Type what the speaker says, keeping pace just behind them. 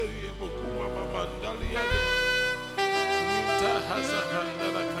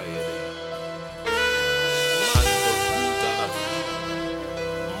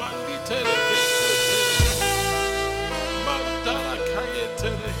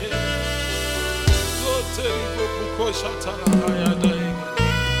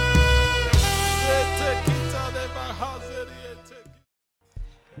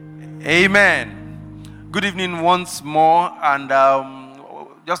Amen. Good evening once more, and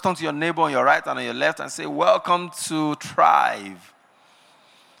just turn to your neighbor on your right and on your left and say, welcome to Thrive.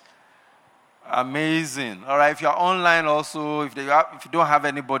 Amazing. All right, if you're online also, if you don't have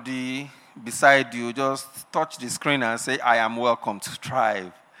anybody beside you, just touch the screen and say, I am welcome to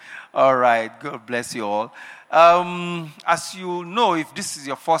Thrive. All right, God bless you all. As you know, if this is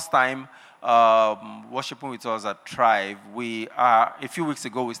your first time worshiping with us at Thrive, a few weeks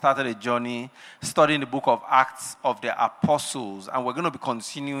ago, we started a journey studying the book of Acts of the Apostles, and we're going to be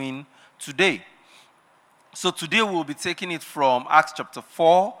continuing today. So today we'll be taking it from Acts chapter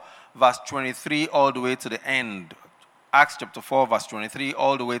 4, verse 23, all the way to the end. Acts chapter 4, verse 23,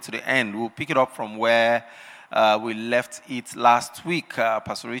 all the way to the end. We'll pick it up from where we left it last week.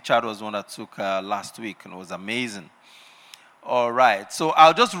 Pastor Richard was the one that took last week, and it was amazing. All right, so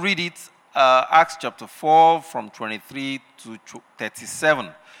I'll just read it. Acts chapter 4 from 23 to 37.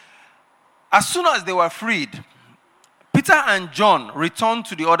 As soon as they were freed, Peter and John returned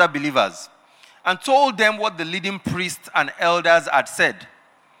to the other believers and told them what the leading priests and elders had said.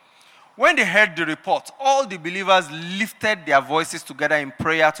 When they heard the report, all the believers lifted their voices together in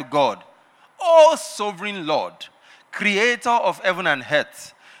prayer to God. O sovereign Lord, creator of heaven and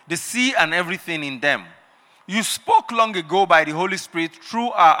earth, the sea and everything in them, you spoke long ago by the Holy Spirit through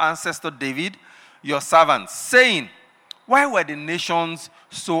our ancestor David, your servant, saying, why were the nations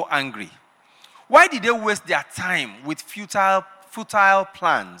so angry? Why did they waste their time with futile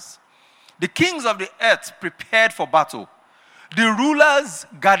plans? The kings of the earth prepared for battle. The rulers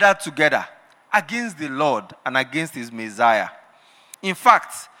gathered together against the Lord and against his Messiah. In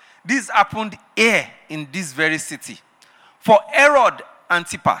fact, this happened here in this very city. For Herod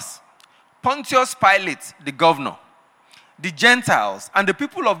Antipas, Pontius Pilate, the governor, the Gentiles, and the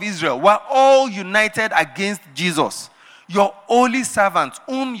people of Israel were all united against Jesus, your holy servant,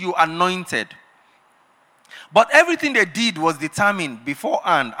 whom you anointed. But everything they did was determined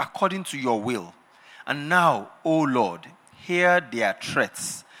beforehand according to your will. And now, O Lord, hear their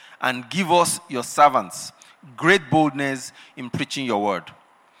threats and give us, your servants, great boldness in preaching your word.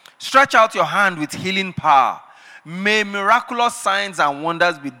 Stretch out your hand with healing power. May miraculous signs and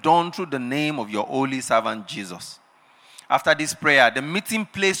wonders be done through the name of your holy servant Jesus. After this prayer, the meeting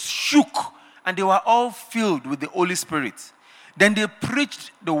place shook, and they were all filled with the Holy Spirit. Then they preached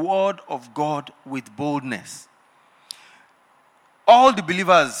the word of God with boldness. All the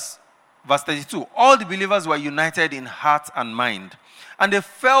believers, verse 32, all the believers were united in heart and mind, and they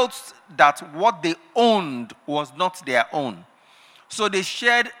felt that what they owned was not their own. So they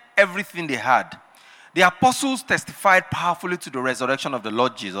shared everything they had. The apostles testified powerfully to the resurrection of the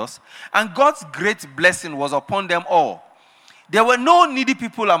Lord Jesus, and God's great blessing was upon them all. There were no needy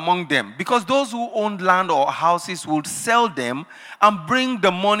people among them, because those who owned land or houses would sell them and bring the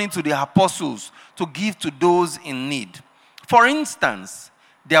money to the apostles to give to those in need. For instance,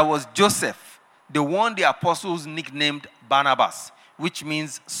 there was Joseph, the one the apostles nicknamed Barnabas, which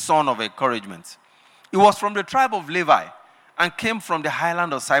means son of encouragement. He was from the tribe of Levi and came from the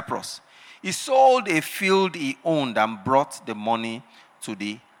highland of Cyprus. He sold a field he owned and brought the money to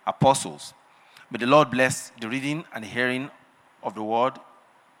the apostles. May the Lord bless the reading and hearing of the word,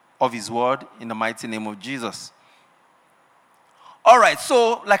 of his word, in the mighty name of Jesus. All right,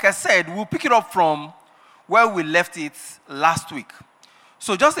 so like I said, we'll pick it up from where we left it last week.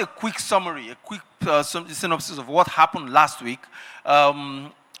 So just a quick summary, a quick synopsis of what happened last week.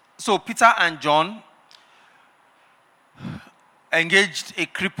 So Peter and John engaged a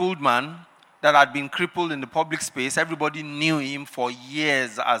crippled man that had been crippled in the public space. Everybody knew him for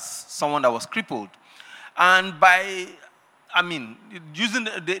years as someone that was crippled. And they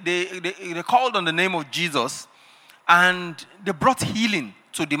called on the name of Jesus, and they brought healing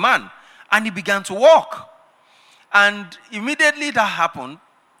to the man, and he began to walk. And immediately that happened,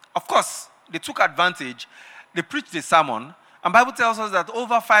 of course, they took advantage. They preached the sermon, and the Bible tells us that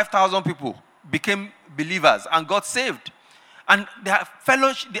over 5,000 people became believers and got saved. And their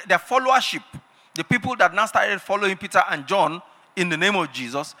followership, the people that now started following Peter and John in the name of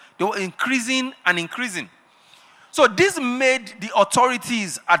Jesus, they were increasing and increasing. So this made the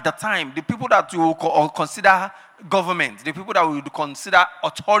authorities at the time, the people that you will consider government, the people that we would consider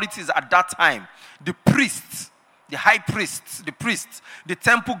authorities at that time, the priests, the high priests, the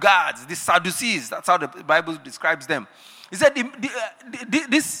temple guards, the Sadducees. That's how the Bible describes them. He said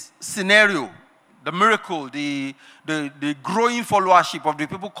this scenario, the miracle, the growing followership of the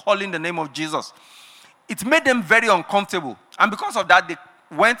people calling the name of Jesus, it made them very uncomfortable. And because of that, they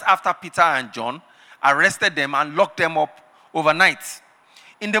went after Peter and John, arrested them, and locked them up overnight.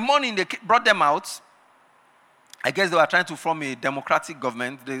 In the morning, they brought them out. I guess they were trying to form a democratic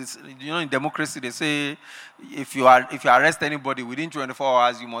government. In democracy, they say if you arrest anybody within 24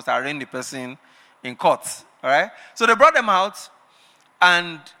 hours, you must arraign the person in court. All right? So they brought them out,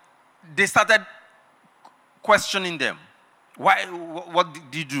 and they started questioning them. Why? What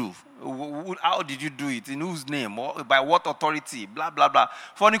did you do? How did you do it? In whose name? By what authority? Blah, blah, blah.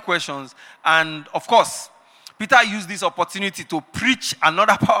 Funny questions. And, of course, Peter used this opportunity to preach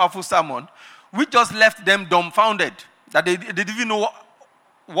another powerful sermon, which just left them dumbfounded, that they didn't even know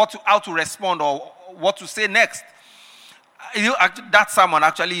how to respond or what to say next. That sermon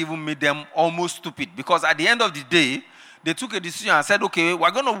actually even made them almost stupid, because at the end of the day, they took a decision and said, okay,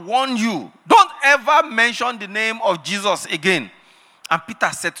 we're going to warn you. Don't ever mention the name of Jesus again. And Peter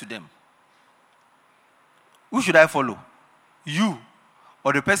said to them, who should I follow? You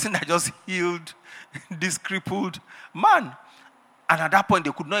or the person that just healed this crippled man? And at that point,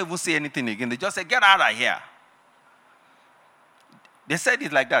 they could not even say anything again. They just said, get out of here. They said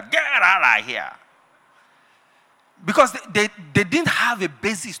it like that, get out of here. Because they didn't have a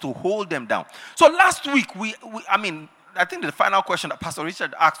basis to hold them down. So last week, I think the final question that Pastor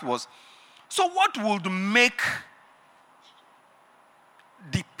Richard asked was, so what would make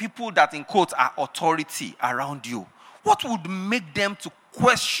the people that, in quotes, are authority around you, what would make them to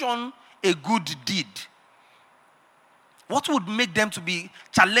question a good deed? What would make them to be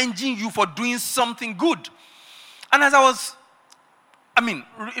challenging you for doing something good? And as I was,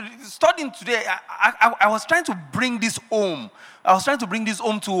 studying today, I was trying to bring this home. I was trying to bring this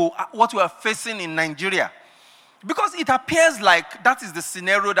home to what we are facing in Nigeria. Because it appears like that is the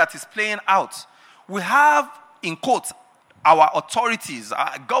scenario that is playing out. We have, in quotes, our authorities,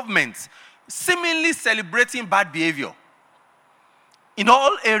 our governments, seemingly celebrating bad behavior. In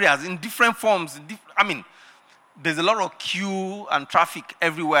all areas, in different forms. There's a lot of queue and traffic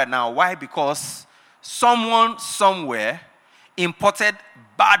everywhere now. Why? Because someone somewhere imported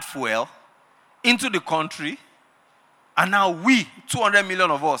bad fuel into the country, and now we, 200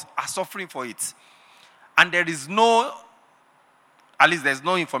 million of us, are suffering for it. And there's no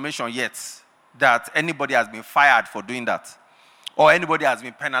information yet that anybody has been fired for doing that, or anybody has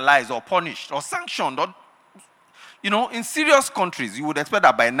been penalized or punished or sanctioned. In serious countries, you would expect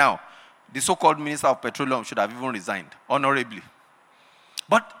that by now, the so-called Minister of Petroleum should have even resigned honorably.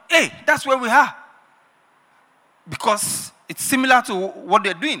 But, hey, that's where we are. Because it's similar to what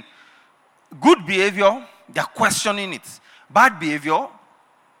they're doing. Good behavior, they're questioning it. Bad behavior,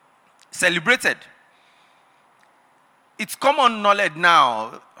 celebrated. It's common knowledge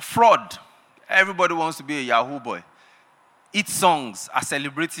now. Fraud. Everybody wants to be a Yahoo boy. Hit songs are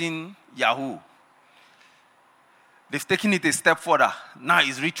celebrating Yahoo. They've taken it a step further. Now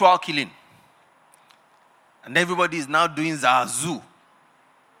it's ritual killing. And everybody is now doing Zazu.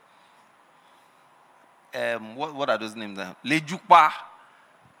 What are those names? Lejukpa.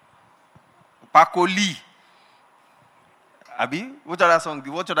 Pakoli. Abi? What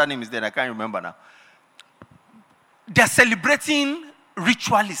other name is there? I can't remember now. They're celebrating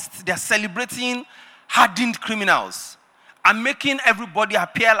ritualists. They're celebrating hardened criminals. And making everybody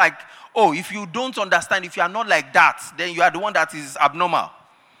appear like, oh, if you don't understand, if you are not like that, then you are the one that is abnormal.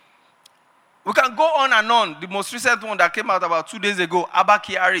 We can go on and on. The most recent one that came out about 2 days ago, Abba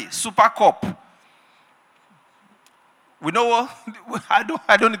Kyari, Super Cop. We know what, I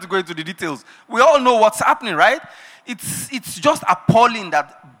don't need to go into the details. We all know what's happening, right? It's just appalling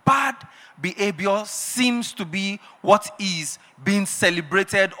that bad behavior seems to be what is being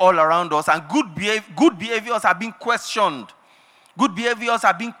celebrated all around us, and good behaviors are being questioned. Good behaviors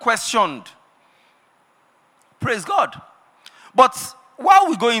are being questioned. Praise God. But while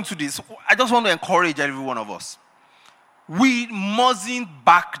we go into this, I just want to encourage every one of us. We mustn't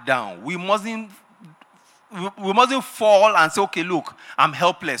back down. We mustn't fall and say, okay, look, I'm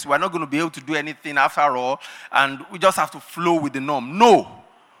helpless. We're not going to be able to do anything after all, and we just have to flow with the norm. No.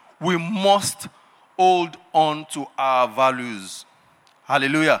 We must hold on to our values.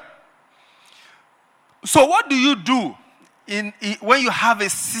 Hallelujah. So what do you do when you have a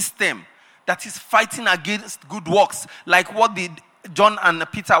system that is fighting against good works, like what John and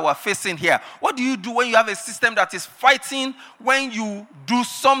Peter were facing here? What do you do when you have a system that is fighting when you do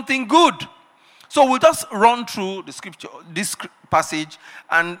something good? So we'll just run through the scripture, this passage,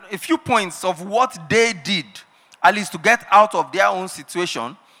 and a few points of what they did at least to get out of their own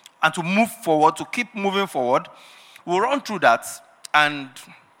situation and to move forward, to keep moving forward. We'll run through that, and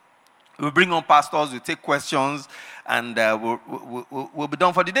we'll bring on pastors, we'll take questions, and we'll be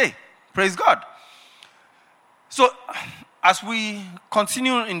done for the day. Praise God. So, as we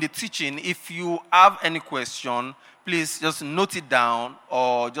continue in the teaching, if you have any question, please just note it down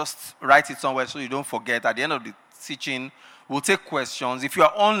or just write it somewhere so you don't forget. At the end of the teaching, we'll take questions. If you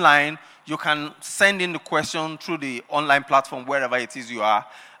are online, you can send in the question through the online platform, wherever it is you are.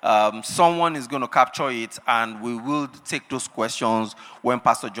 Someone is going to capture it, and we will take those questions when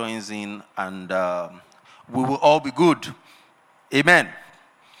Pastor joins in, and we will all be good. Amen.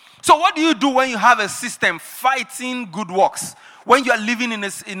 So what do you do when you have a system fighting good works? When you are living in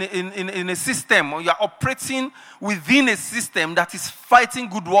a system, or you are operating within a system that is fighting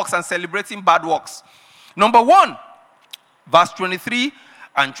good works and celebrating bad works? Number 1, verse 23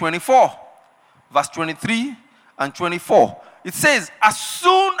 and 24. Verse 23 and 24. It says, as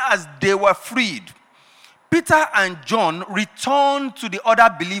soon as they were freed, Peter and John returned to the other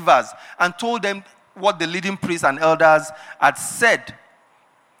believers and told them what the leading priests and elders had said.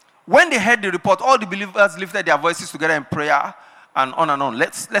 When they heard the report, all the believers lifted their voices together in prayer, and on and on.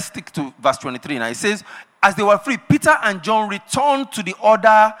 Let's stick to verse 23 now. It says, as they were free, Peter and John returned to the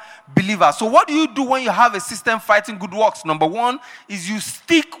other believers. So what do you do when you have a system fighting good works? Number 1 is you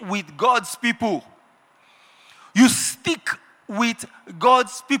stick with God's people. You stick with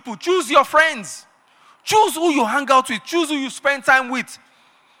God's people. Choose your friends. Choose who you hang out with. Choose who you spend time with.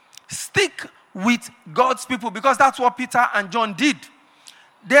 Stick with God's people, because that's what Peter and John did.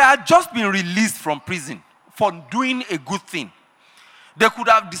 They had just been released from prison for doing a good thing. They could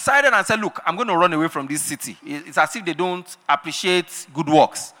have decided and said, look, I'm going to run away from this city. It's as if they don't appreciate good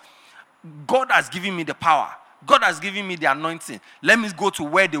works. God has given me the power. God has given me the anointing. Let me go to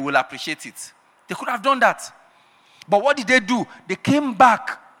where they will appreciate it. They could have done that. But what did they do? They came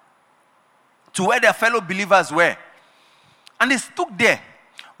back to where their fellow believers were. And they stood there.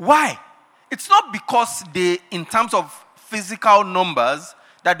 Why? It's not because they, in terms of physical numbers,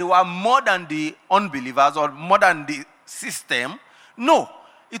 that they were more than the unbelievers or more than the system. No,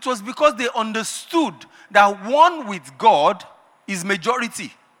 it was because they understood that one with God is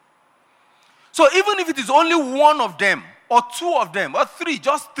majority. So even if it is only one of them, or 2 of them, or 3,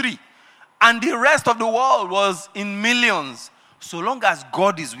 just 3, and the rest of the world was in millions, so long as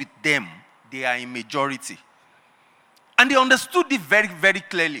God is with them, they are in majority. And they understood it very, very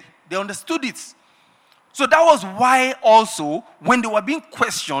clearly. They understood it. So that was why also, when they were being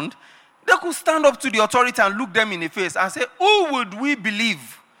questioned, they could stand up to the authority and look them in the face and say, who would we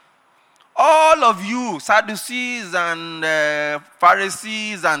believe? All of you, Sadducees and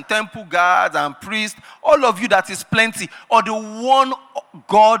Pharisees and temple guards and priests, all of you that is plenty, or the one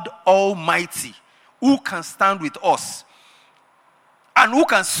God Almighty who can stand with us and who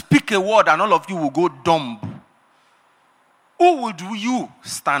can speak a word and all of you will go dumb. Who would you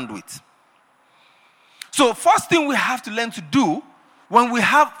stand with? So first thing we have to learn to do when we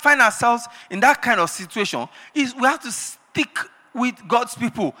find ourselves in that kind of situation is we have to stick with God's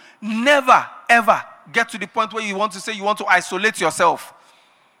people. Never, ever get to the point where you want to say you want to isolate yourself.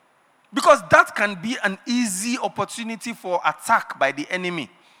 Because that can be an easy opportunity for attack by the enemy.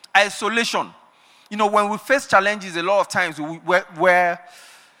 Isolation. You know, when we face challenges, a lot of times we're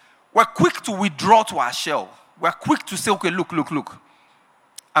quick to withdraw to our shell. We're quick to say, okay, look.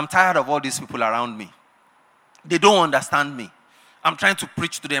 I'm tired of all these people around me. They don't understand me. I'm trying to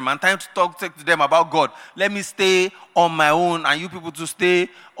preach to them. I'm trying to talk to them about God. Let me stay on my own and you people to stay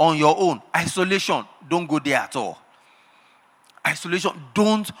on your own. Isolation. Don't go there at all. Isolation.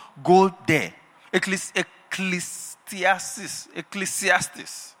 Don't go there. Ecclesiastes.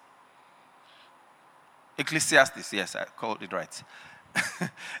 Yes, I called it right.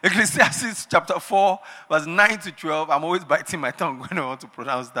 Ecclesiastes chapter 4, verse 9 to 12. I'm always biting my tongue when I want to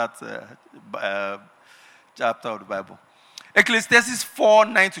pronounce that chapter of the Bible. Ecclesiastes 4,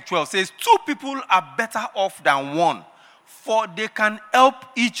 9 to 12 says, 2 people are better off than one, for they can help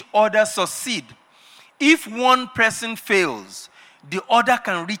each other succeed. If one person fails, the other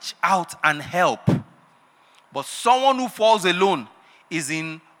can reach out and help. But someone who falls alone is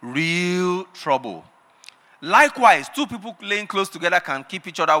in real trouble. Likewise, 2 people laying close together can keep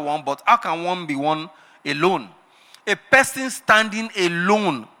each other warm, but how can one be one alone? A person standing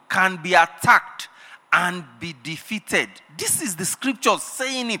alone can be attacked and be defeated. This is the scripture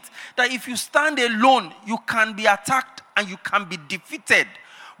saying it, that if you stand alone, you can be attacked and you can be defeated.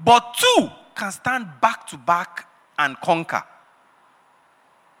 But 2 can stand back to back and conquer.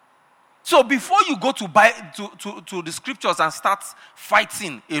 So before you go to the scriptures and start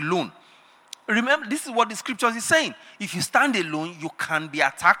fighting alone, remember, this is what the scriptures is saying. If you stand alone, you can be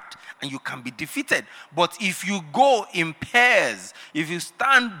attacked and you can be defeated. But if you go in pairs, if you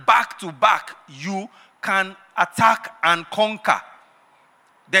stand back to back, you can attack and conquer.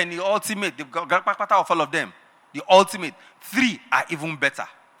 Then the ultimate, the grandpa of all of them, the ultimate, 3 are even better.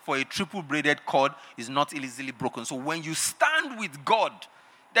 For a triple braided cord is not easily broken. So when you stand with God,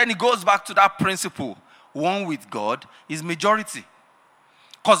 then it goes back to that principle. One with God is majority.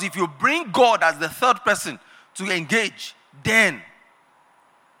 Because if you bring God as the third person to engage, then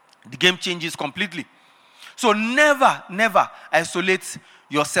the game changes completely. So never isolate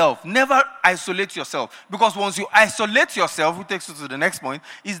yourself. Never isolate yourself. Because once you isolate yourself, which takes you to the next point,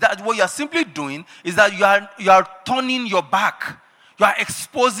 is that what you are simply doing is that you are turning your back. You are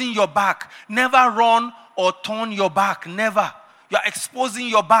exposing your back. Never run or turn your back. Never. You are exposing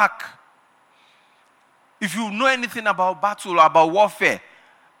your back. If you know anything about battle or about warfare,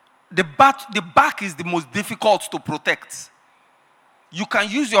 the back is the most difficult to protect. You can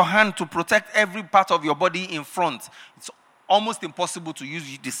use your hand to protect every part of your body in front. It's almost impossible to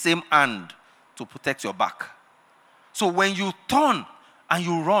use the same hand to protect your back. So when you turn and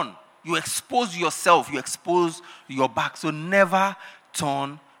you run, you expose yourself, you expose your back. So never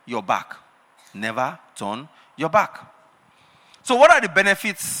turn your back. Never turn your back. So what are the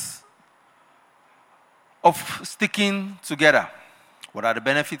benefits of sticking together? What are the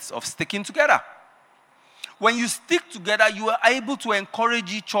benefits of sticking together? When you stick together, you are able to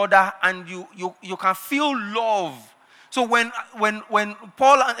encourage each other and you can feel love. So when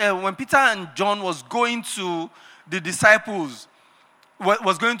Peter and John was going to the disciples,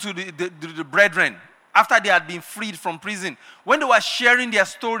 was going to the brethren, after they had been freed from prison, when they were sharing their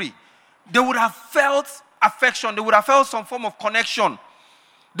story, they would have felt affection. They would have felt some form of connection.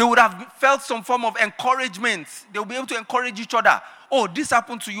 They would have felt some form of encouragement. They will be able to encourage each other. Oh, this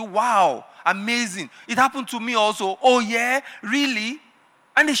happened to you. Wow, amazing. It happened to me also. Oh, yeah, really?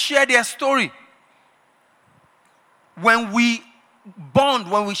 And they share their story. When we bond,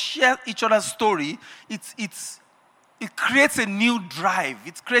 when we share each other's story, it creates a new drive.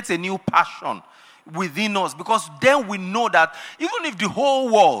 It creates a new passion within us, because then we know that even if the whole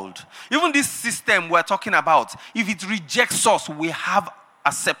world, even this system we're talking about, if it rejects us, we have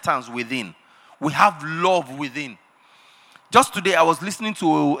acceptance within. We have love within. Just today, I was listening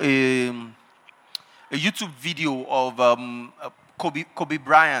to a YouTube video of Kobe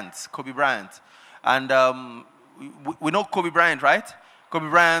Bryant. And we know Kobe Bryant, right? Kobe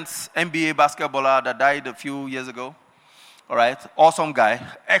Bryant's NBA basketballer that died a few years ago. All right? Awesome guy.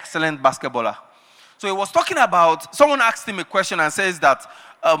 Excellent basketballer. So he was talking about, someone asked him a question and says that,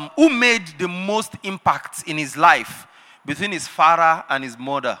 who made the most impact in his life between his father and his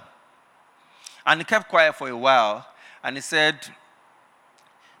mother? And he kept quiet for a while. And he said,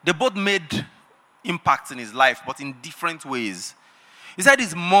 they both made impacts in his life, but in different ways. He said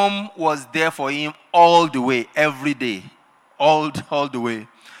his mom was there for him all the way, every day, all the way.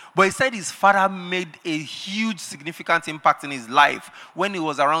 But he said his father made a huge, significant impact in his life when he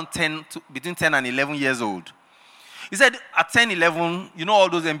was around between 10 and 11 years old. He said at 10, 11, you know all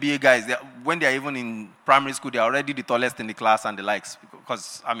those NBA guys, when they're even in primary school, they're already the tallest in the class and the likes.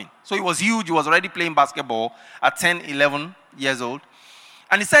 So he was huge. He was already playing basketball at 10, 11 years old.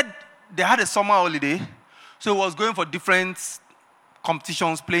 And he said they had a summer holiday, so he was going for different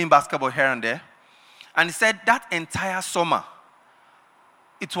competitions, playing basketball here and there. And he said that entire summer,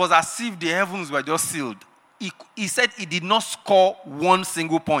 it was as if the heavens were just sealed. He said he did not score one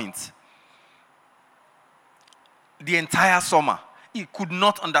single point. The entire summer. He could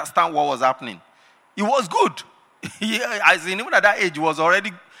not understand what was happening. He was good. Even at that age, he was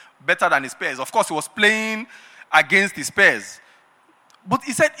already better than his peers. Of course, he was playing against his peers. But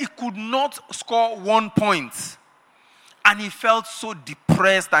he said he could not score 1 point. And he felt so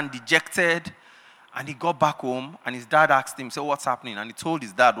depressed and dejected. And he got back home, and his dad asked him, so what's happening? And he told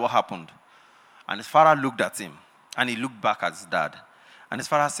his dad what happened. And his father looked at him, and he looked back at his dad. And his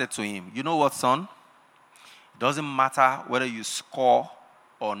father said to him, you know what, son? It doesn't matter whether you score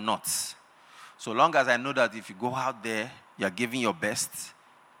or not. So long as I know that if you go out there, you're giving your best,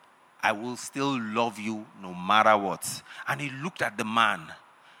 I will still love you no matter what. And he looked at the man,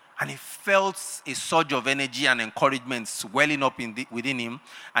 and he felt a surge of energy and encouragement swelling up within him.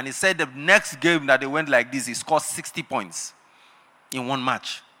 And he said the next game that they went like this, he scored 60 points in one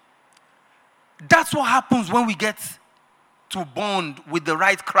match. That's what happens when we get to bond with the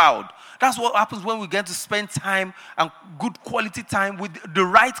right crowd. That's what happens when we get to spend time and good quality time with the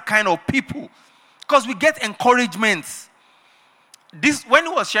right kind of people. Because we get encouragement. When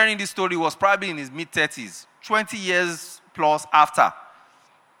he was sharing this story, he was probably in his mid-30s, 20 years plus after.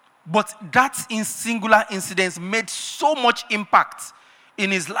 But that in singular incidents made so much impact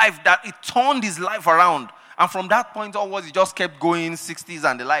in his life that it turned his life around. And from that point onwards, he just kept going, 60s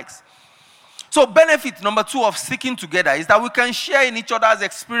and the likes. So benefit number 2 of sticking together is that we can share in each other's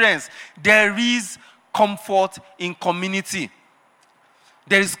experience. There is comfort in community.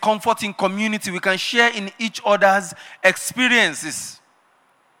 There is comfort in community. We can share in each other's experiences.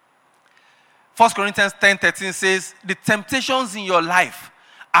 1 Corinthians 10:13 says, the temptations in your life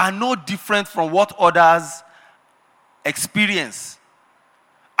are no different from what others experience.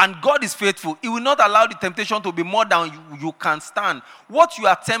 And God is faithful. He will not allow the temptation to be more than you can stand. What you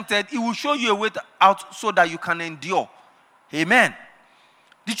are tempted, He will show you a way out so that you can endure. Amen.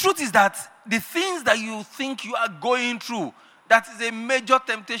 The truth is that the things that you think you are going through, that is a major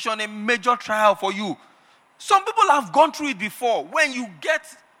temptation, a major trial for you. Some people have gone through it before. When you get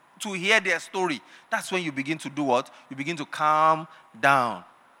to hear their story, that's when you begin to do what? You begin to calm down.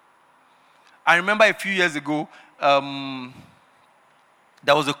 I remember a few years ago,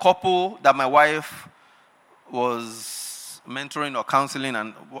 there was a couple that my wife was mentoring or counseling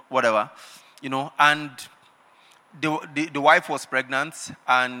and whatever, and the wife was pregnant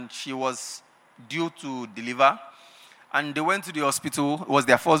and she was due to deliver. And they went to the hospital. It was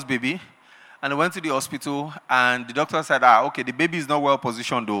their first baby. And they went to the hospital and the doctor said, okay, the baby is not well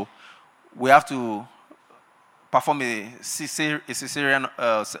positioned though. We have to perform a cesarean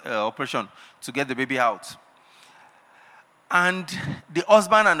operation to get the baby out. And the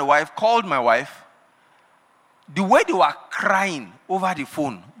husband and the wife called my wife. The way they were crying over the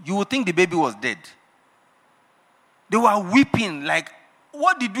phone, you would think the baby was dead. They were weeping like,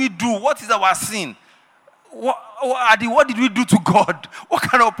 what did we do? What is our sin? What did we do to God? What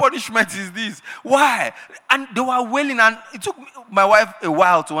kind of punishment is this? Why? And they were wailing, and it took my wife a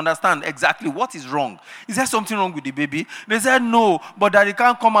while to understand exactly what is wrong. Is there something wrong with the baby? They said no, but that it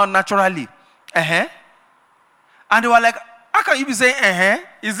can't come out naturally. And they were like, how can you be saying,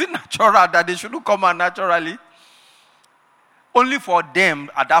 Is it natural that they shouldn't come out naturally? Only for them,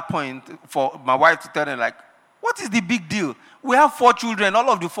 at that point, for my wife to tell them, like, what is the big deal? We have 4 children. All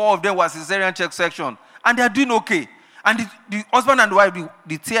of the 4 of them were cesarean section. And they are doing okay. And the husband and the wife,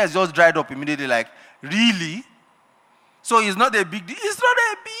 the tears just dried up immediately, like, really? So it's not a big deal. It's not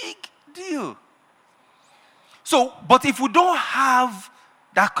a big deal. So, but if we don't have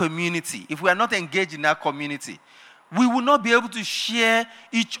that community, if we are not engaged in that community, we will not be able to share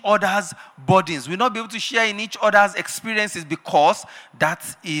each other's burdens. We will not be able to share in each other's experiences, because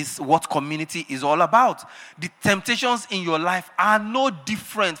that is what community is all about. The temptations in your life are no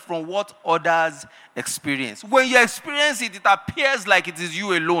different from what others experience. When you experience it, it appears like it is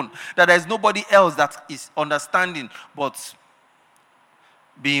you alone, that there is nobody else that is understanding. But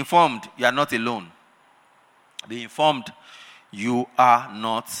be informed, you are not alone. Be informed, you are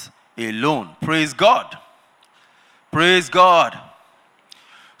not alone. Praise God. Praise God.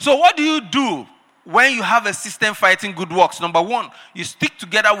 So what do you do when you have a system fighting good works? Number 1, you stick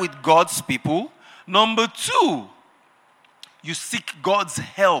together with God's people. Number 2, you seek God's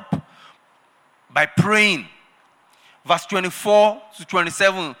help by praying. Verse 24 to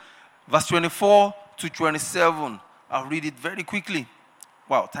 27. Verse 24 to 27. I'll read it very quickly.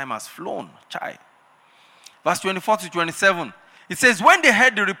 Wow, time has flown. Chai. Verse 24 to 27. It says, when they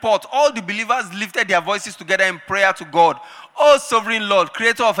heard the report, all the believers lifted their voices together in prayer to God. O sovereign Lord,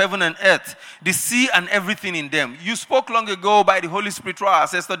 creator of heaven and earth, the sea and everything in them. You spoke long ago by the Holy Spirit to our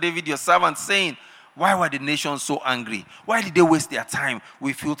ancestor David, your servant, saying, why were the nations so angry? Why did they waste their time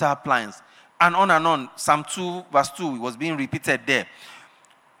with futile plans? And on. Psalm 2, verse 2 was being repeated there.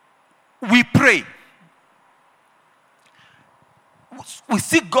 We pray. We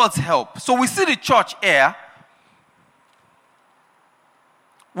seek God's help. So we see the church here.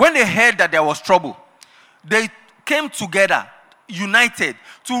 When they heard that there was trouble, they came together, united,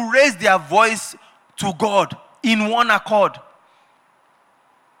 to raise their voice to God in one accord.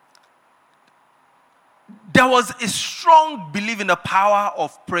 There was a strong belief in the power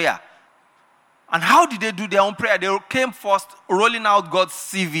of prayer. And how did they do their own prayer? They came first rolling out God's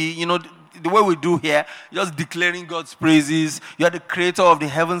CV, the way we do here, just declaring God's praises. You are the creator of the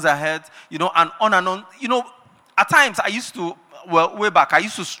heavens and earth, and on and on. At times way back, I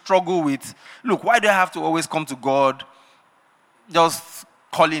used to struggle with, look, why do I have to always come to God just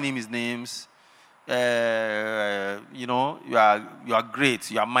calling him his names? You are great,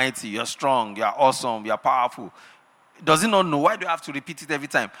 you are mighty, you are strong, you are awesome, you are powerful. Does he not know? Why do I have to repeat it every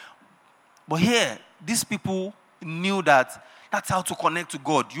time? But here, these people knew that that's how to connect to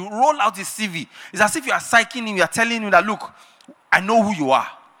God. You roll out his CV. It's as if you are psyching him, you are telling him that, look, I know who you are.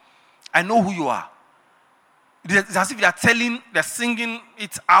 I know who you are. It's as if they're singing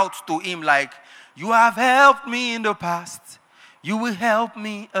it out to him like, you have helped me in the past. You will help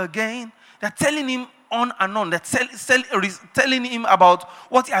me again. They're telling him on and on. They're telling him about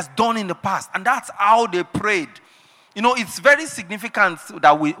what he has done in the past. And that's how they prayed. It's very significant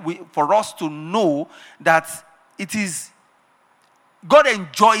that for us to know that it is, God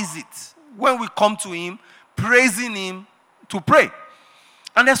enjoys it when we come to him, praising him to pray.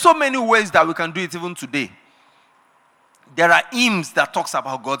 And there's so many ways that we can do it even today. There are hymns that talks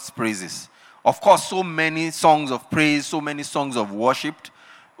about God's praises. Of course, so many songs of praise, so many songs of worship,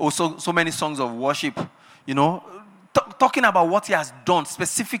 also so many songs of worship, talking about what he has done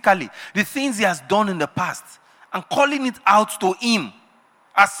specifically, the things he has done in the past, and calling it out to him,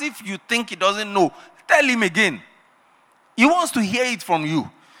 as if you think he doesn't know. Tell him again. He wants to hear it from you.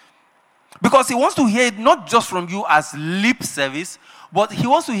 Because he wants to hear it not just from you as lip service, but he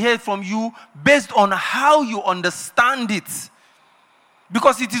wants to hear it from you based on how you understand it.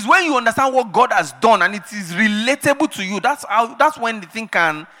 Because it is when you understand what God has done and it is relatable to you, that's when the thing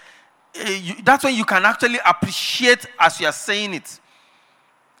can, that's when you can actually appreciate as you are saying it.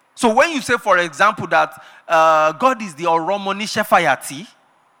 So when you say, for example, that God is the Oromoni Shefayati,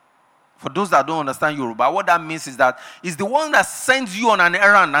 for those that don't understand Yoruba, what that means is that he's the one that sends you on an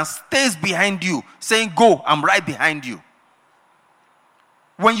errand and stays behind you, saying, go, I'm right behind you.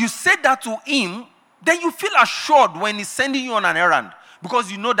 When you say that to him, then you feel assured when he's sending you on an errand,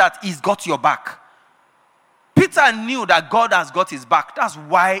 because you know that he's got your back. Peter knew that God has got his back. That's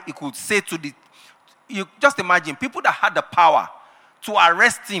why he could say to you just imagine, people that had the power to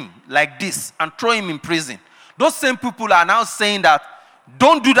arrest him like this and throw him in prison. Those same people are now saying that,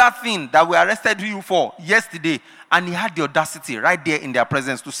 don't do that thing that we arrested you for yesterday. And he had the audacity right there in their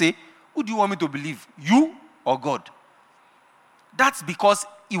presence to say, who do you want me to believe, you or God? That's because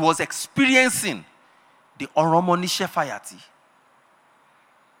he was experiencing the Oromoni Shefayati.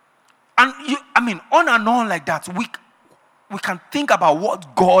 And on and on like that, we can think about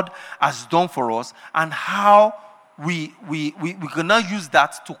what God has done for us and how we can now use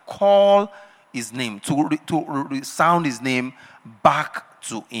that to call his name, to sound his name back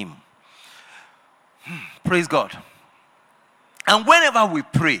to him. Praise God. And whenever we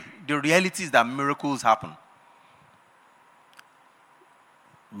pray, the reality is that miracles happen.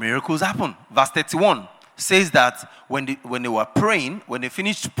 Miracles happen. Verse 31 says that when they were praying, when they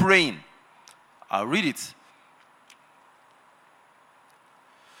finished praying, I'll read it.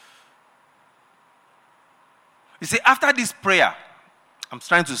 You see, after this prayer, I'm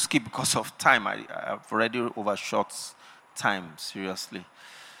trying to skip because of time. I've already overshot time, seriously.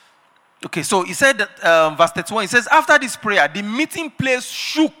 Okay, so he said that, verse 31, he says, after this prayer, the meeting place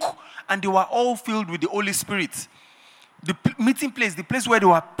shook and they were all filled with the Holy Spirit. The meeting place, the place where they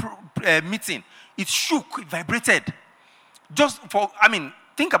were meeting, it shook, it vibrated.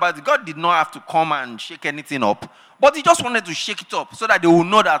 Think about it. God did not have to come and shake anything up, but he just wanted to shake it up so that they will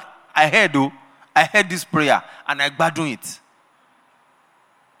know that I heard this prayer and I gbadun it.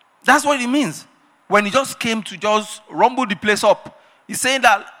 That's what it means. When he just came to just rumble the place up, he's saying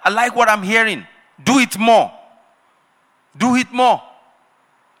that I like what I'm hearing. Do it more. Do it more.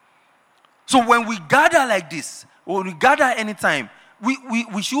 So when we gather like this, when we gather anytime,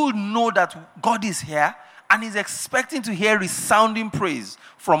 we should know that God is here and he's expecting to hear resounding praise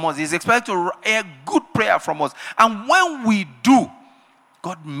from us. He's expecting to hear good prayer from us. And when we do,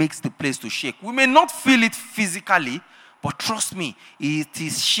 God makes the place to shake. We may not feel it physically, but trust me, it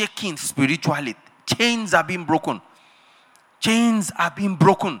is shaking spiritually. Chains are being broken. Chains are being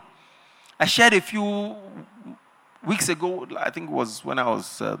broken. I shared a few weeks ago, I think it was when I was,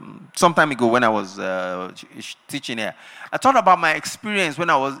 some time ago when I was teaching here. I thought about my experience when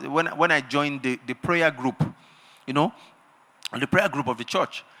I joined the prayer group, the prayer group of the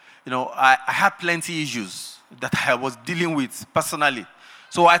church. I had plenty issues that I was dealing with personally.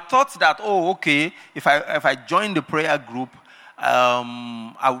 So I thought that, if I join the prayer group,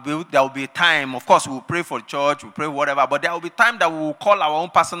 there will be a time, of course, we'll pray for the church, we'll pray whatever, but there will be time that we'll call our own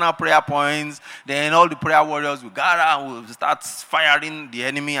personal prayer points, then all the prayer warriors will gather and we'll start firing the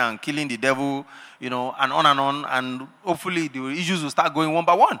enemy and killing the devil, and on, and hopefully the issues will start going one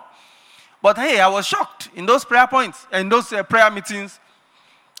by one. But hey, I was shocked. In those prayer points, in those prayer meetings,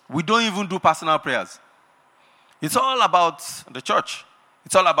 we don't even do personal prayers. It's all about the church.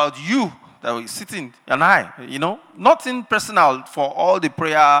 It's all about you that we're sitting and I, nothing personal for all the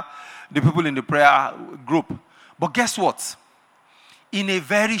people in the prayer group. But guess what? In a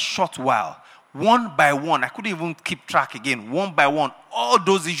very short while, one by one, I couldn't even keep track again, one by one, all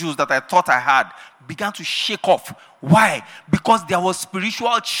those issues that I thought I had began to shake off. Why? Because there was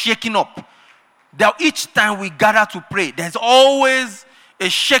spiritual shaking up. that each time we gather to pray, there's always a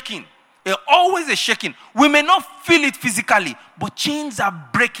shaking. Always a shaking. We may not feel it physically, but chains are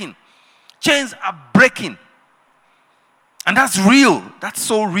breaking. Chains are breaking. And that's real. That's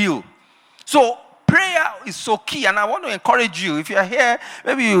so real. So prayer is so key. And I want to encourage you. If you're here,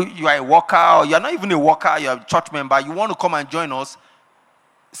 maybe you are a worker, or you're not even a worker, you're a church member, you want to come and join us,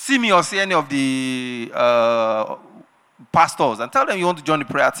 see me or see any of the pastors and tell them you want to join the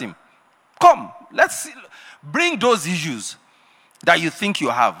prayer team. Come. Let's bring those issues that you think you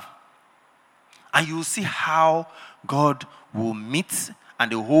have. And you will see how God will meet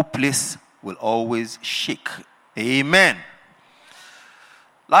and the whole place will always shake. Amen.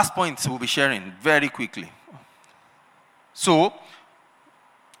 Last point we'll be sharing very quickly. So,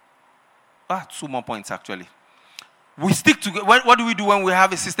 2 more points actually. We stick together. What do we do when we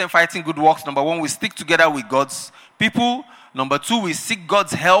have a system fighting good works? Number 1, we stick together with God's people. Number 2, we seek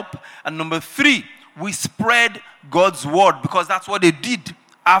God's help. And number 3, we spread God's word, because that's what they did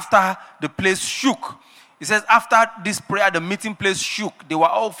after the place shook. It says after this prayer, the meeting place shook. They were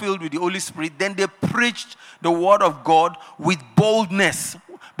all filled with the Holy Spirit. Then they preached the word of God with boldness.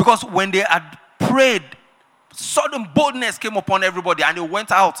 Because when they had prayed, sudden boldness came upon everybody, and they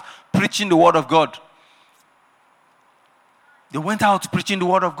went out preaching the word of God. They went out preaching the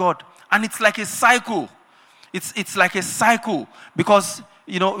word of God. And it's like a cycle. It's like a cycle, because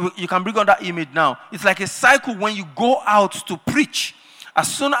you can bring on that image now. It's like a cycle when you go out to preach. As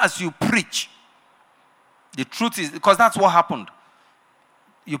soon as you preach, the truth is, because that's what happened.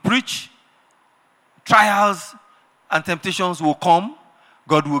 You preach, trials and temptations will come.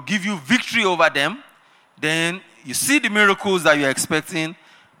 God will give you victory over them. Then you see the miracles that you're expecting.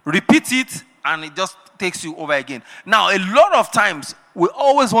 Repeat it, and it just takes you over again. Now, a lot of times, we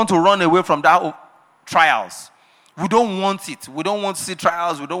always want to run away from that trials. We don't want it. We don't want to see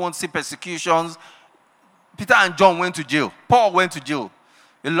trials. We don't want to see persecutions. Peter and John went to jail. Paul went to jail.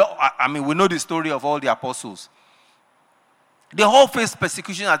 We know the story of all the apostles. They all faced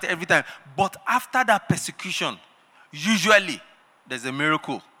persecution at every time. But after that persecution, usually there's a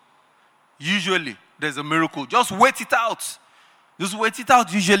miracle. Usually there's a miracle. Just wait it out. Just wait it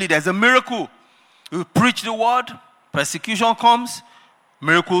out. Usually there's a miracle. You preach the word, persecution comes,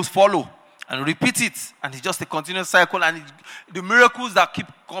 miracles follow. And repeat it. And it's just a continuous cycle. And the miracles that keep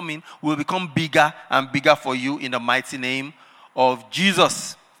coming will become bigger and bigger for you in the mighty name of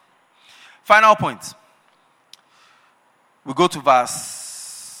Jesus. Final point. We go to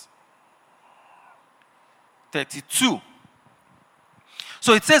verse 32.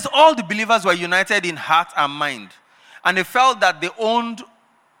 So it says all the believers were united in heart and mind. And they felt that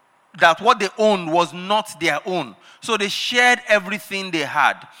what they owned was not their own. So they shared everything they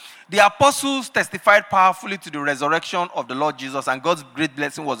had. The apostles testified powerfully to the resurrection of the Lord Jesus, and God's great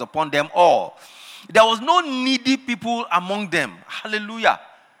blessing was upon them all. There was no needy people among them. Hallelujah.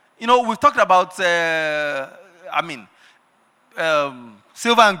 We've talked about, silver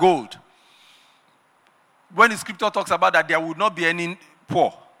and gold. When the scripture talks about that, there would not be any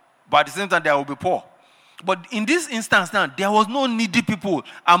poor, but at the same time, there will be poor. But in this instance now, there was no needy people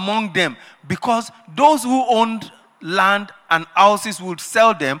among them, because those who owned land and houses would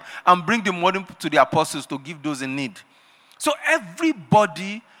sell them and bring the money to the apostles to give those in need. So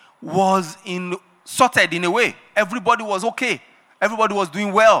everybody was sorted in a way. Everybody was okay. Everybody was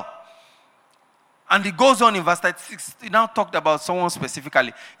doing well. And it goes on in verse 36. He now talked about someone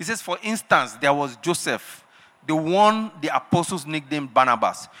specifically. He says, for instance, there was Joseph, the one the apostles nicknamed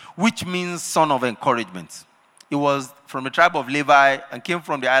Barnabas, which means son of encouragement. He was from the tribe of Levi and came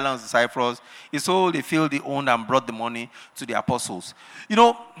from the islands of Cyprus. He sold a field he owned and brought the money to the apostles.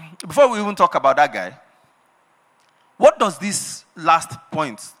 Before we even talk about that guy, what does this last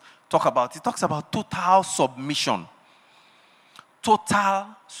point talk about? It talks about total submission. Total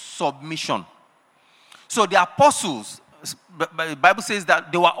submission. So the apostles, the Bible says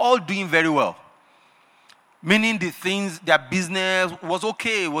that they were all doing very well. Meaning their business was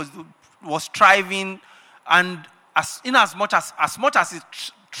okay, was thriving. And as much as it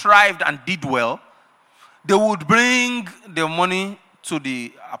thrived and did well, they would bring the money to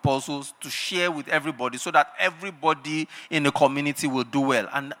the apostles to share with everybody, so that everybody in the community will do well.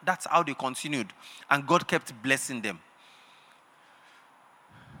 And that's how they continued. And God kept blessing them.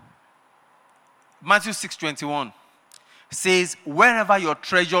 Matthew 6:21 says, wherever your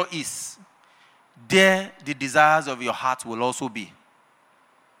treasure is, there the desires of your heart will also be.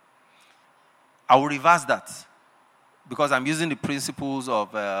 I will reverse that, because I'm using the principles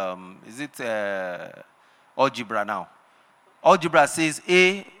of, algebra now. Algebra says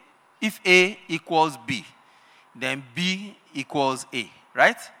if A equals B, then B equals A,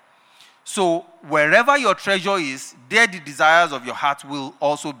 right? So wherever your treasure is, there the desires of your heart will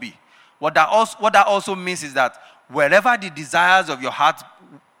also be. What that also means is that wherever the desires of your heart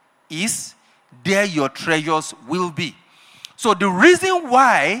is, there your treasures will be. So the reason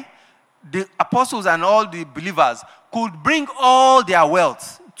why the apostles and all the believers could bring all their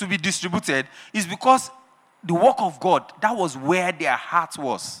wealth to be distributed is because the work of God, that was where their heart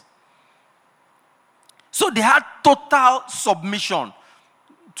was. So they had total submission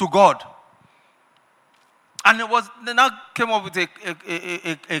to God. And they now came up with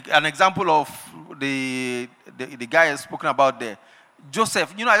an example of the guy has spoken about there.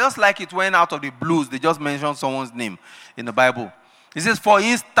 Joseph. I just like it when out of the blues they just mention someone's name in the Bible. It says, for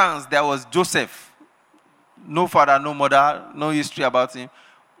instance, there was Joseph. No father, no mother, no history about him.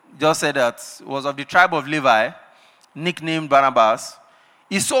 Just said that he was of the tribe of Levi, nicknamed Barnabas.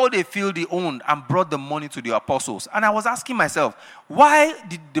 He sold a field he owned and brought the money to the apostles. And I was asking myself, why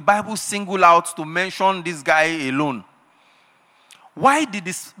did the Bible single out to mention this guy alone? Why did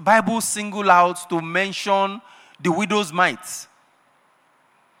this Bible single out to mention the widow's mite?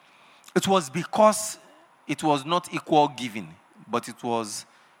 It was because it was not equal giving, but it was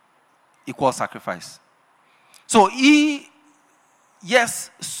equal sacrifice. So he, yes,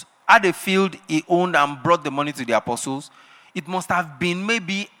 had a field he owned and brought the money to the apostles. It must have been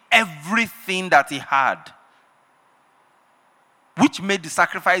maybe everything that he had, which made the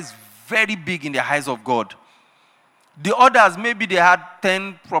sacrifice very big in the eyes of God. The others, maybe they had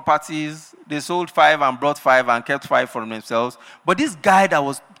 10 properties, they sold 5 and brought 5 and kept 5 for themselves. But this guy that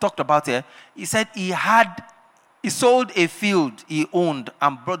was talked about here, he said he sold a field he owned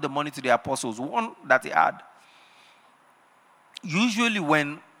and brought the money to the apostles, one that he had. Usually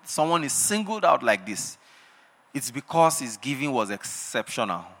when someone is singled out like this, it's because his giving was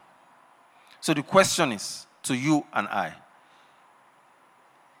exceptional. So the question is to you and I,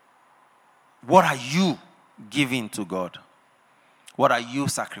 what are you giving to God? What are you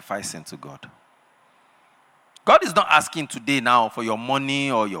sacrificing to God? God is not asking today now for your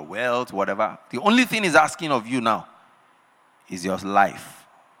money or your wealth, whatever. The only thing he's asking of you now is your life,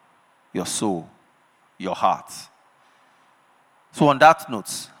 your soul, your heart. So on that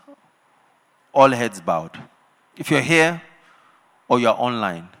note, all heads bowed. If you're here or you're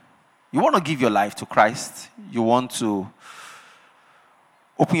online, you want to give your life to Christ, you want to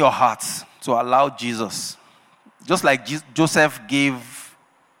open your heart to allow Jesus, just like Joseph gave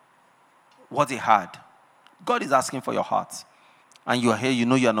what he had. God is asking for your heart. And you're here, you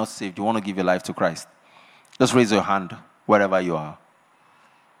know you're not saved, you want to give your life to Christ. Just raise your hand wherever you are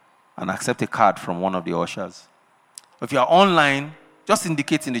and accept a card from one of the ushers. If you're online, just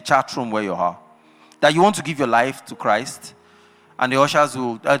indicate in the chat room where you are that you want to give your life to Christ, and the ushers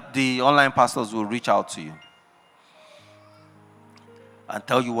the online pastors will reach out to you and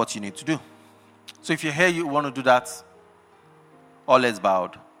tell you what you need to do. So if you're here, you want to do that, all heads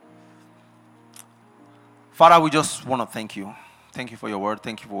bowed. Father, we just want to thank you. Thank you for your word.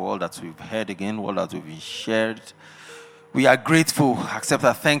 Thank you for all that we've heard again, all that we've shared. We are grateful. Accept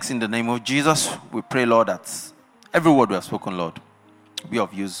our thanks in the name of Jesus. We pray, Lord, that every word we have spoken, Lord, will be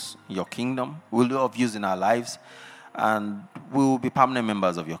of use in your kingdom, will be of use in our lives, and we will be permanent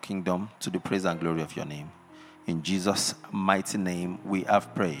members of your kingdom to the praise and glory of your name. In Jesus' mighty name we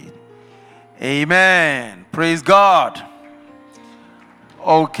have prayed. Amen. Praise God.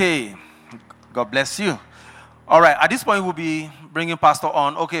 Okay. God bless you. All right. At this point, we'll be bringing Pastor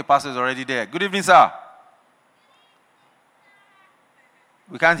on. Okay, Pastor is already there. Good evening, sir.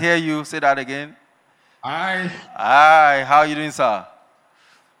 We can't hear you. Say that again. Hi. Hi. How are you doing, sir?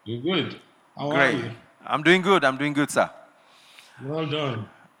 You're good. How Great. are you? I'm doing good. I'm doing good, sir. Well done.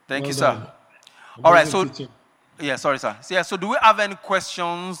 Thank you, done. sir. All right. So, yeah, sorry, sir. So, yeah, so do we have any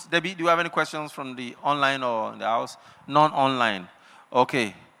questions? Debbie, do you have any questions from the online or in the house? Non-online.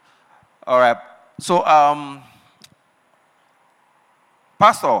 Okay. All right. So,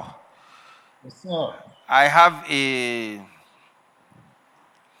 Pastor. Yes, sir. I have a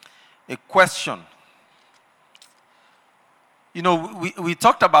question. You know, we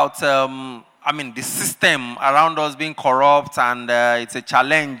talked about, the system around us being corrupt, and it's a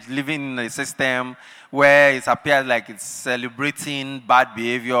challenge living in a system where it appears like it's celebrating bad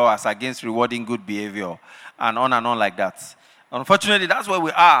behavior as against rewarding good behavior, and on like that. Unfortunately, that's where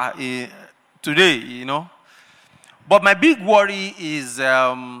we are today, you know. But my big worry is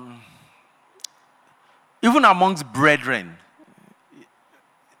even amongst brethren,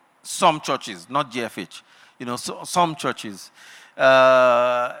 some churches, not GFH, you know, some churches. Okay,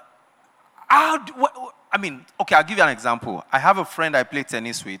 I'll give you an example. I have a friend I play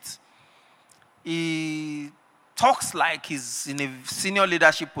tennis with. He talks like he's in a senior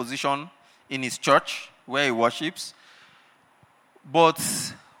leadership position in his church where he worships. But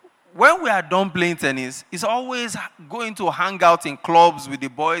when we are done playing tennis, he's always going to hang out in clubs with the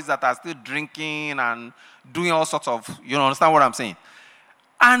boys that are still drinking and doing all sorts of, you understand what I'm saying?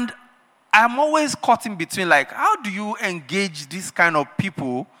 And I'm always caught in between, like, how do you engage this kind of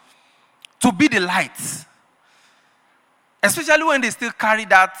people to be the light? Especially when they still carry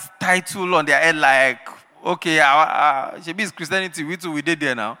that title on their head, like, okay, Shebi is Christianity, we did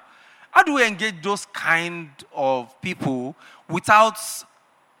there now. How do we engage those kind of people without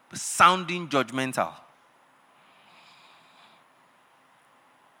sounding judgmental?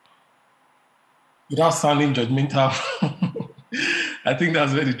 Without sounding judgmental, I think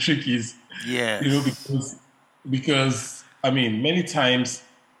that's where the trick is. Yeah. Because I mean, many times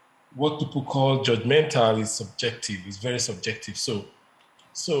what people call judgmental is subjective. It's very subjective. So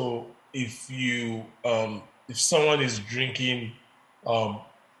if someone is drinking a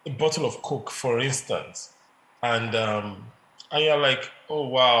bottle of Coke, for instance, and you're like, oh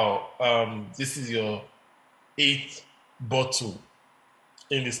wow, this is your 8th bottle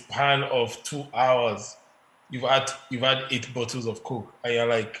in the span of 2 hours. You've had 8 bottles of Coke, and you're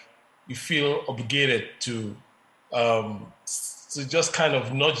like, you feel obligated to just kind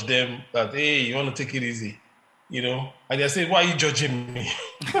of nudge them that, hey, you want to take it easy, and they say, why are you judging me?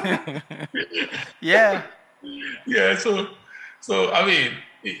 Yeah. Yeah. So I mean,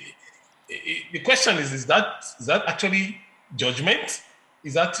 the question is that actually judgment?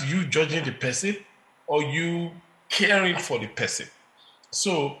 Is that you judging the person, or you caring for the person?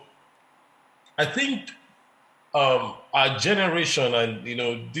 So I think our generation and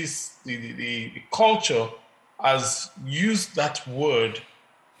the culture has used that word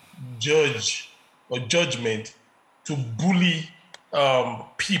judge or judgment to bully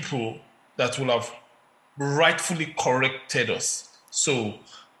people that will have rightfully corrected us. So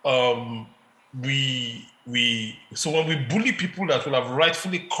when we bully people that will have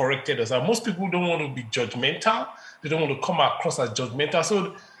rightfully corrected us, and most people don't want to be judgmental, they don't want to come across as judgmental,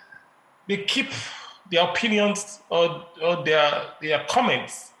 so they keep their opinions or their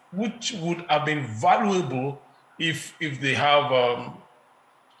comments, which would have been valuable if they have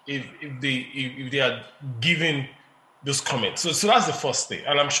if they are given those comments. So that's the first thing,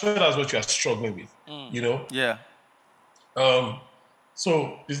 and I'm sure that's what you are struggling with. Yeah.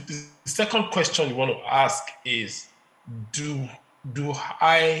 So the second question you want to ask is, do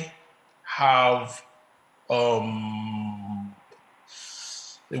I have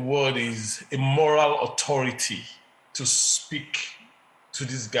the word is a moral authority to speak to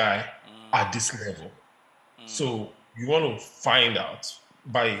this guy at this level? So you want to find out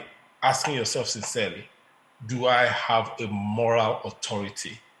by asking yourself sincerely, do I have a moral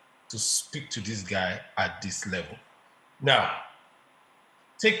authority to speak to this guy at this level? Now,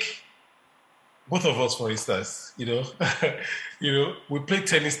 take both of us, for instance, we play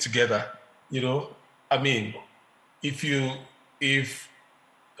tennis together, I mean, okay,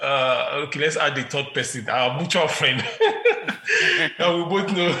 let's add the third person, our mutual friend. And we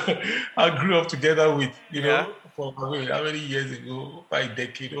both know I grew up together with, for how many years ago?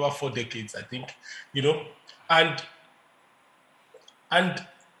 Over 4 decades, I think, and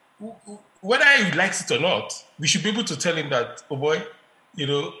whether he likes it or not, we should be able to tell him that, oh boy,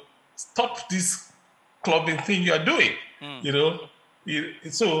 stop this clubbing thing you are doing,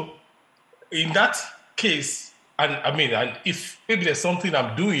 So in that case, and if maybe there's something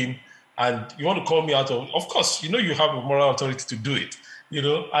I'm doing and you want to call me out of course, you have a moral authority to do it,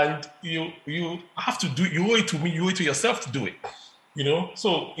 and you have to do, you owe it to me, you owe it to yourself to do it,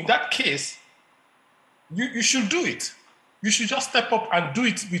 So in that case, you should do it. You should just step up and do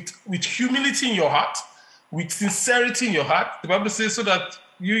it with humility in your heart, with sincerity in your heart. The Bible says so that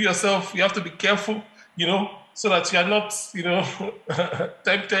you yourself, you have to be careful, so that you are not,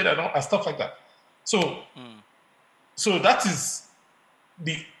 tempted and stuff like that. So that is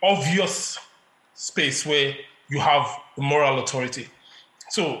the obvious space where you have moral authority.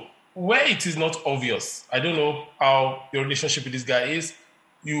 So where it is not obvious, I don't know how your relationship with this guy is,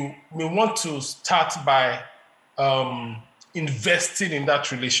 you may want to start by investing in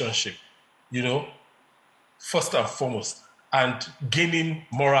that relationship, first and foremost, and gaining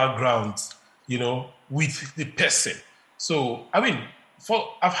moral grounds, with the person. So,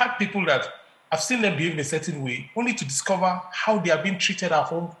 I've had people that I've seen them behave in a certain way, only to discover how they are being treated at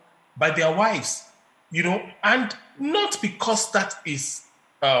home by their wives, and not because that is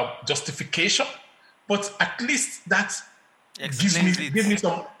justification, but at least that gives me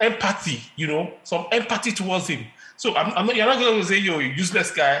some empathy, some empathy towards him. So you're not going to say you're a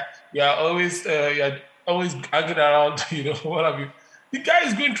useless guy. You're always hanging around, what have you. The guy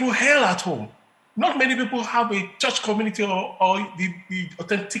is going through hell at home. Not many people have a church community or the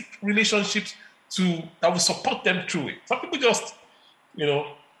authentic relationships that will support them through it. Some people just,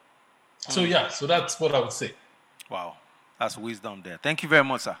 So yeah, so that's what I would say. Wow, that's wisdom there. Thank you very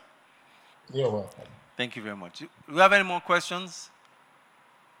much, sir. You're welcome. Thank you very much. Do we have any more questions?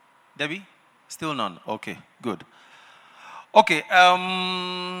 Debbie? Still none. Okay, good. Okay,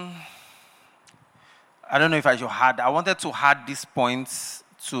 I don't know if I should add. I wanted to add these points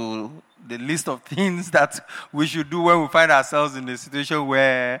to the list of things that we should do when we find ourselves in a situation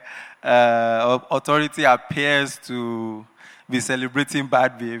where authority appears to be celebrating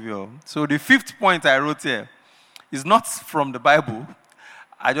bad behavior. So the fifth point I wrote here is not from the Bible.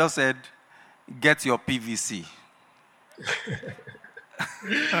 I just said, get your PVC.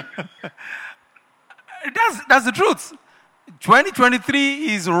 That's the truth. 2023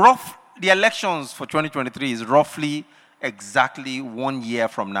 is rough. The elections for 2023 is roughly exactly 1 year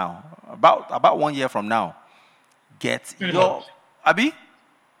from now. About 1 year from now. Get your Abi?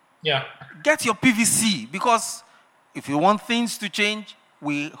 Yeah. Get your PVC, because if you want things to change,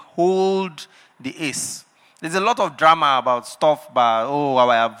 we hold the ace. There's a lot of drama about stuff, but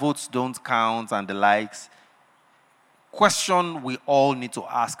our votes don't count and the likes. Question we all need to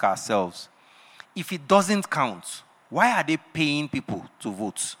ask ourselves: if it doesn't count, why are they paying people to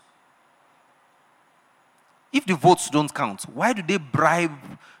vote? If the votes don't count, why do they bribe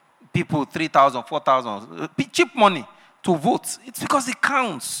people 3,000, 4,000, cheap money to vote? It's because it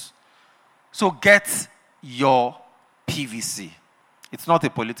counts. So get your PVC. It's not a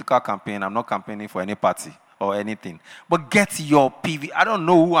political campaign. I'm not campaigning for any party or anything. But get your PVC. I don't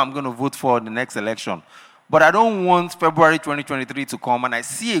know who I'm going to vote for in the next election. But I don't want February 2023 to come and I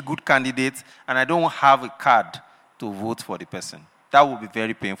see a good candidate and I don't have a card to vote for the person. That would be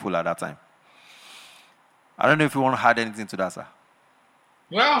very painful at that time. I don't know if you want to add anything to that, sir.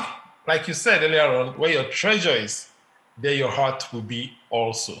 Well, like you said earlier on, where your treasure is, there your heart will be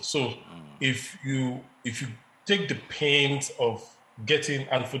also. So if you take the pains of getting,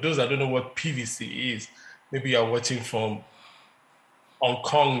 and for those that don't know what PVC is, maybe you're watching from Hong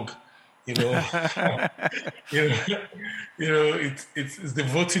Kong, it's the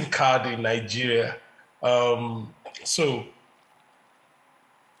voting card in Nigeria. So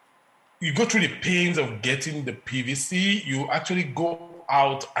you go through the pains of getting the PVC. You actually go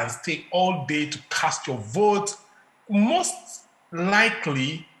out and stay all day to cast your vote. Most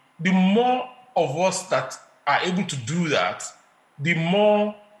likely, the more of us that are able to do that, the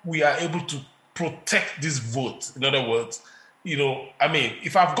more we are able to protect this vote. In other words,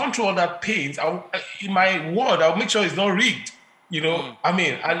 if I've gone through all that pains, in my ward, I'll make sure it's not rigged.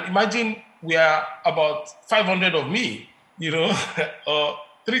 And imagine we are about 500 of me, or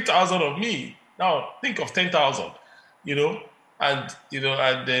 3,000 of me. Now think of 10,000, and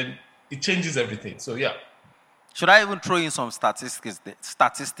then it changes everything. So yeah. Should I even throw in some statistics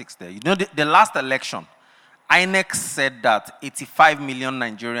there? The last election, INEC said that 85 million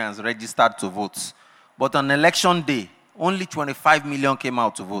Nigerians registered to vote. But on election day, only 25 million came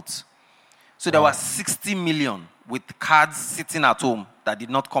out to vote. So there were 60 million with cards sitting at home that did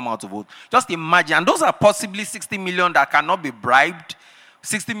not come out to vote. Just imagine, and those are possibly 60 million that cannot be bribed,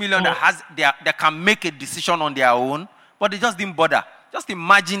 60 million that can make a decision on their own, but they just didn't bother. Just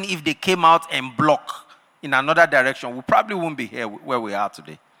imagine if they came out and block in another direction. We probably won't be here where we are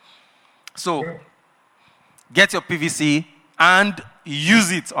today. So, get your PVC and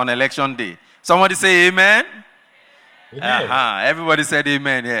use it on election day. Somebody say amen. Amen. Everybody said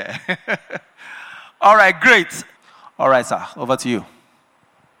amen, yeah. All right, great. All right, sir, over to you.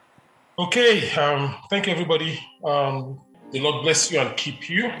 Okay, thank you, everybody. The Lord bless you and keep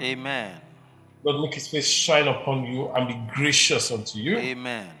you. Amen. Lord make his face shine upon you and be gracious unto you.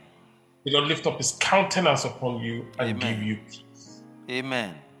 Amen. The Lord lift up his countenance upon you and give you peace.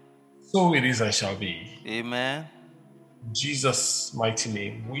 Amen. So it is and shall be. Amen. In Jesus' mighty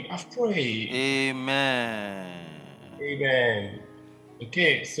name, we have prayed. Amen. Amen.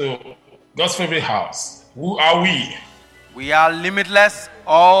 Okay, so God's favorite house. Who are we? We are limitless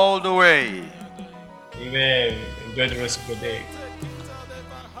all the way. Amen. Enjoy the rest of the day.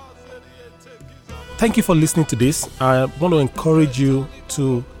 Thank you for listening to this. I want to encourage you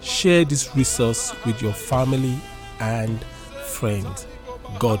to share this resource with your family and friends.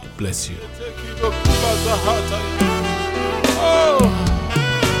 God bless you. Oh.